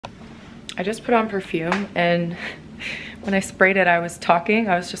I just put on perfume, and when I sprayed it, I was talking.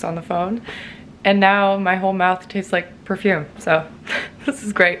 I was just on the phone. And now my whole mouth tastes like perfume, so this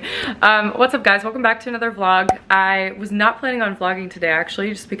is great. What's up, guys? Welcome back to another vlog. I was not planning on vlogging today, actually,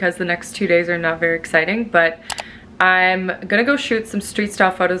 just because the next 2 days are not very exciting, but I'm gonna go shoot some street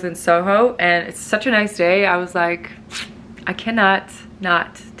style photos in Soho, and it's such a nice day. I was like, I cannot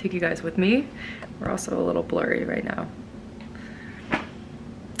not take you guys with me. We're also a little blurry right now.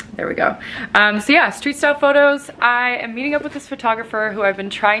 There we go. So yeah, street style photos. I am meeting up with this photographer who I've been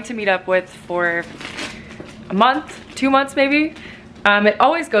trying to meet up with for a month, 2 months maybe. It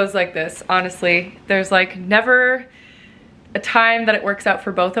always goes like this, honestly. There's like never a time that it works out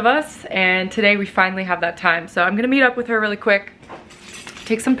for both of us, and today we finally have that time. So I'm gonna meet up with her really quick,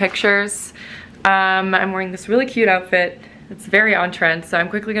 take some pictures. I'm wearing this really cute outfit. It's very on trend, so I'm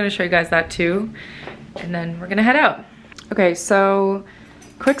quickly gonna show you guys that too, and then we're gonna head out. Okay, so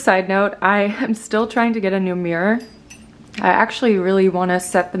quick side note, I am still trying to get a new mirror. I actually really want to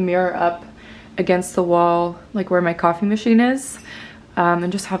set the mirror up against the wall, like where my coffee machine is,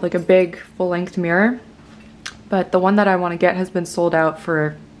 and just have like a big full-length mirror. But the one that I want to get has been sold out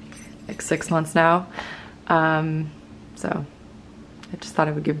for like 6 months now. So I just thought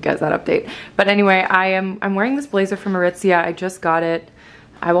I would give you guys that update. But anyway, I'm wearing this blazer from Aritzia. I just got it.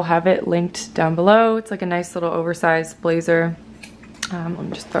 I will have it linked down below. It's like a nice little oversized blazer. Let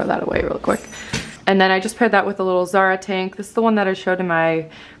me just throw that away real quick. And then I just paired that with a little Zara tank. This is the one that I showed in my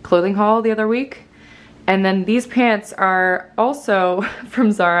clothing haul the other week. And then these pants are also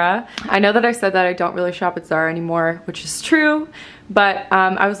from Zara. I know that I said that I don't really shop at Zara anymore, which is true, but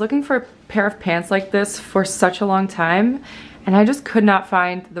I was looking for a pair of pants like this for such a long time, and I just could not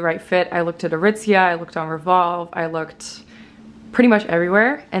find the right fit. I looked at Aritzia, I looked on Revolve, I looked pretty much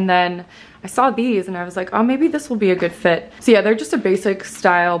everywhere, and then I saw these and I was like, oh, maybe this will be a good fit. So yeah, they're just a basic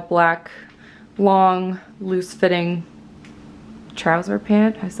style black, long, loose fitting trouser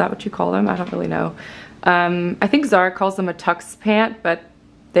pant. Is that what you call them? I don't really know. I think Zara calls them a tux pant, but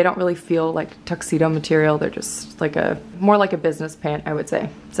they don't really feel like tuxedo material. They're just like more like a business pant, I would say.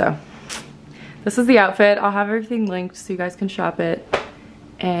 So this is the outfit. I'll have everything linked so you guys can shop it,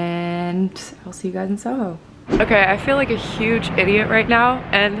 and I'll see you guys in Soho. Okay, I feel like a huge idiot right now,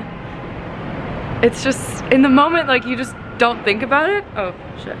 and it's just, in the moment, like, you just don't think about it. Oh,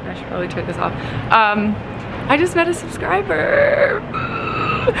 shit, I should probably turn this off. I just met a subscriber.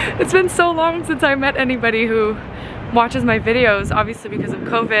 It's been so long since I met anybody who watches my videos, obviously because of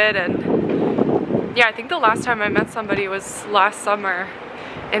COVID, and yeah, I think the last time I met somebody was last summer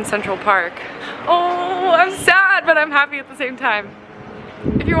in Central Park. Oh, I'm sad, but I'm happy at the same time.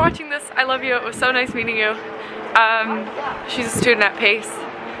 If you're watching this, I love you. It was so nice meeting you. She's a student at Pace,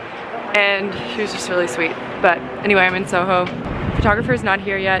 and she was just really sweet. But anyway, I'm in Soho. Photographer's not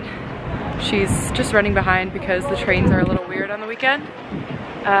here yet. She's just running behind because the trains are a little weird on the weekend.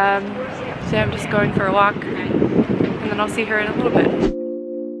 So yeah, I'm just going for a walk, and then I'll see her in a little bit.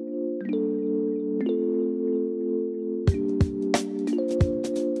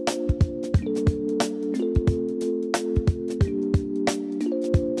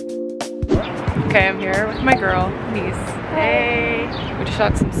 Okay, I'm here with my girl, niece. Hey! We just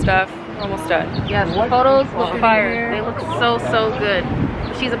shot some stuff. We're almost done. Yes, the photos look fire. They look so, so good.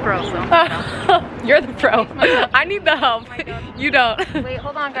 She's a pro, so. You're the pro. I need the help. You don't. Wait,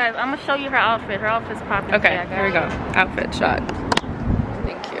 hold on, guys. I'm gonna show you her outfit. Her outfit's popping. Okay, here we go. Outfit shot.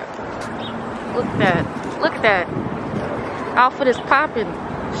 Thank you. Look at that. Look at that. Outfit is popping.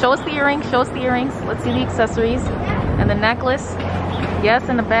 Show us the earrings. Show us the earrings. Let's see the accessories. And the necklace. Yes,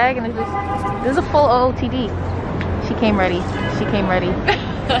 and the bag. And this is a full OOTD. She came ready. She came ready.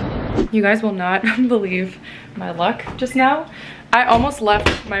 You guys will not believe my luck just now. I almost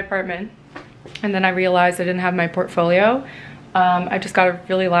left my apartment, and then I realized I didn't have my portfolio. I just got a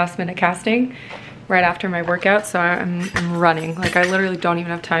really last minute casting right after my workout, so I'm running. Like, I literally don't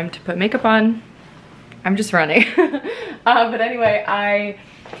even have time to put makeup on. I'm just running. But anyway, I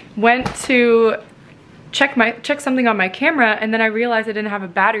went to check something on my camera, and then I realized I didn't have a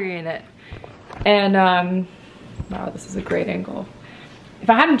battery in it. And wow, this is a great angle. If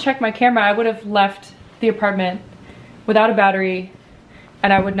I hadn't checked my camera, I would have left the apartment without a battery,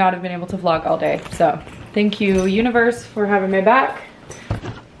 and I would not have been able to vlog all day. So thank you, universe, for having my back.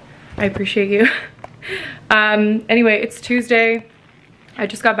 I appreciate you. Anyway, it's Tuesday. I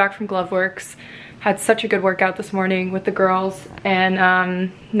just got back from Gloveworks. Had such a good workout this morning with the girls, and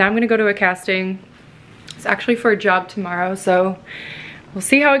now I'm gonna go to a casting. It's actually for a job tomorrow, so we'll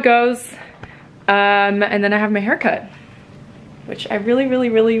see how it goes. And then I have my haircut, which I really, really,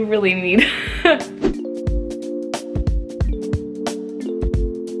 really, really need.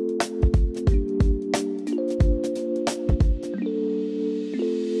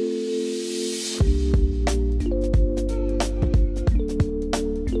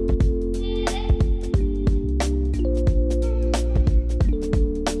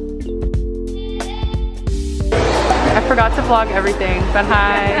 Forgot to vlog everything, but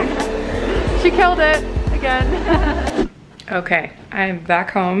hi. She killed it again. Okay, I'm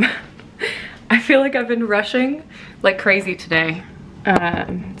back home. I feel like I've been rushing like crazy today.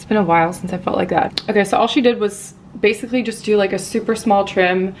 It's been a while since I felt like that. Okay, so all she did was basically just do like a super small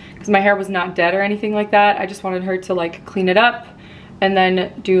trim because my hair was not dead or anything like that. I just wanted her to like clean it up and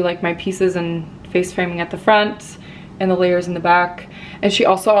then do like my pieces and face framing at the front and the layers in the back. And she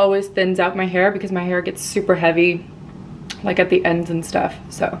also always thins out my hair because my hair gets super heavy like at the ends and stuff.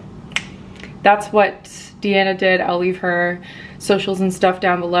 So that's what Deanna did. I'll leave her socials and stuff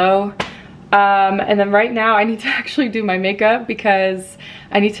down below. And then right now I need to actually do my makeup because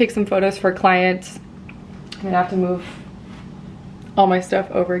I need to take some photos for a client. I'm gonna have to move all my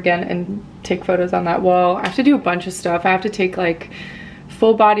stuff over again and take photos on that wall. I have to do a bunch of stuff. I have to take like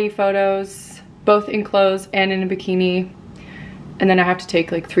full body photos, both in clothes and in a bikini. And then I have to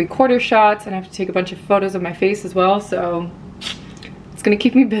take like 3/4 shots and I have to take a bunch of photos of my face as well. So it's gonna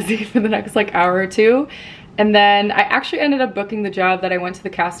keep me busy for the next like hour or two. And then I actually ended up booking the job that I went to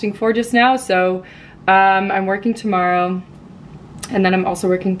the casting for just now. So I'm working tomorrow and then I'm also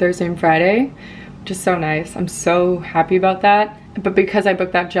working Thursday and Friday, which is so nice. I'm so happy about that. But because I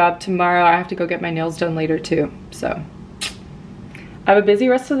booked that job tomorrow, I have to go get my nails done later too. So I have a busy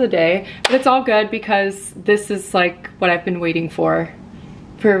rest of the day, but it's all good because this is like what I've been waiting for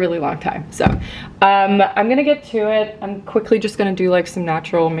a really long time. So I'm gonna get to it. I'm quickly just gonna do like some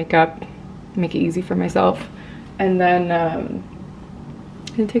natural makeup, make it easy for myself, and then I'm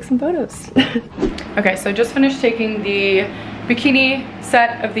gonna take some photos. Okay, so I just finished taking the bikini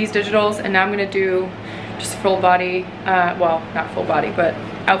set of these digitals, and now I'm gonna do just full body, well, not full body, but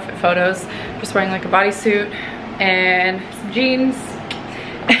outfit photos. Just wearing like a bodysuit and some jeans.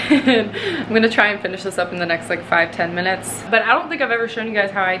 And I'm gonna try and finish this up in the next like 5-10 minutes. But I don't think I've ever shown you guys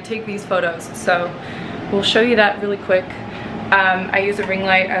how I take these photos, so we'll show you that really quick. I use a ring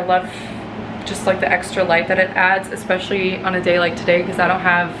light. I love just like the extra light that it adds, especially on a day like today because I don't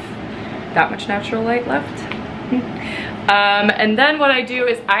have that much natural light left. And then what I do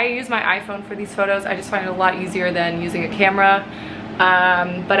is I use my iPhone for these photos. I just find it a lot easier than using a camera.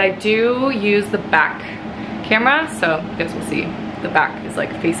 But I do use the back camera, so you guys will see the back is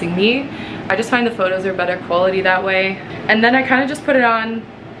like facing me. I just find the photos are better quality that way. And then I kind of just put it on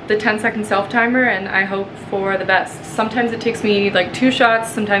the 10-second self timer and I hope for the best. Sometimes it takes me like 2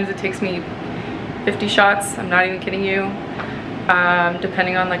 shots, sometimes it takes me 50 shots. I'm not even kidding you,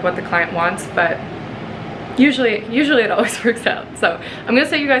 depending on like what the client wants, but usually it always works out. So I'm gonna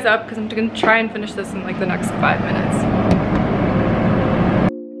set you guys up because I'm gonna try and finish this in like the next 5 minutes.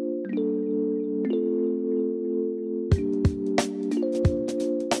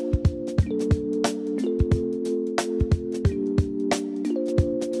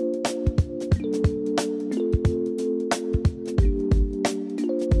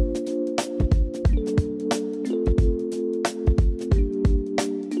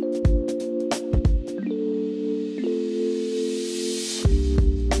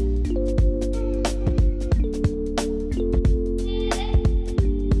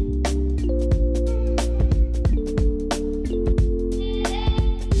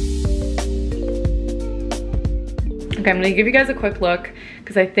 Okay, I'm gonna give you guys a quick look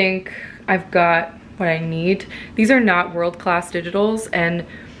because I think I've got what I need. These are not world-class digitals, and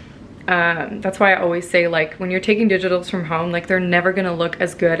that's why I always say, like, when you're taking digitals from home, like, they're never gonna look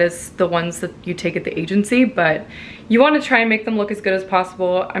as good as the ones that you take at the agency, but you want to try and make them look as good as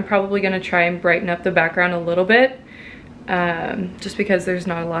possible. I'm probably gonna try and brighten up the background a little bit, just because there's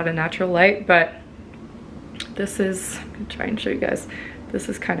not a lot of natural light, but this is, I'm gonna try and show you guys, this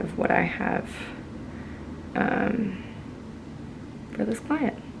is kind of what I have for this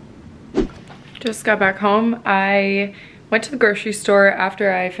client. Just got back home. I went to the grocery store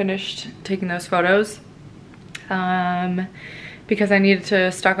after I finished taking those photos because I needed to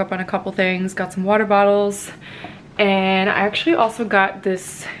stock up on a couple things. Got some water bottles, and I actually also got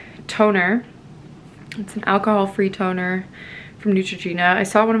this toner. It's an alcohol-free toner from Neutrogena. I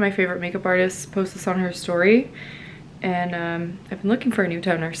saw one of my favorite makeup artists post this on her story, and I've been looking for a new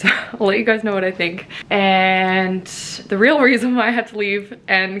toner, so I'll let you guys know what I think. And the real reason why I had to leave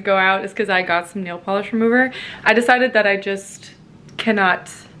and go out is because I got some nail polish remover. I decided that I just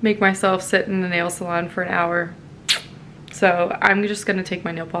cannot make myself sit in the nail salon for an hour, so I'm just gonna take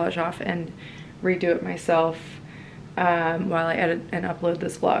my nail polish off and redo it myself while I edit and upload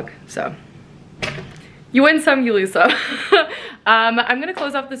this vlog. So you win some, you lose some. I'm gonna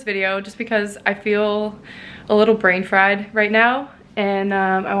close off this video just because I feel a little brain fried right now, and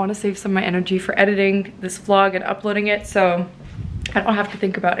I want to save some of my energy for editing this vlog and uploading it. So I don't have to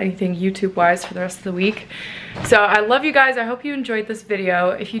think about anything YouTube-wise for the rest of the week. So I love you guys. I hope you enjoyed this video.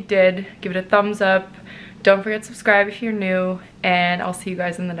 If you did, give it a thumbs up. Don't forget to subscribe if you're new, and I'll see you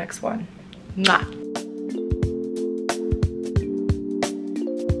guys in the next one. Mwah.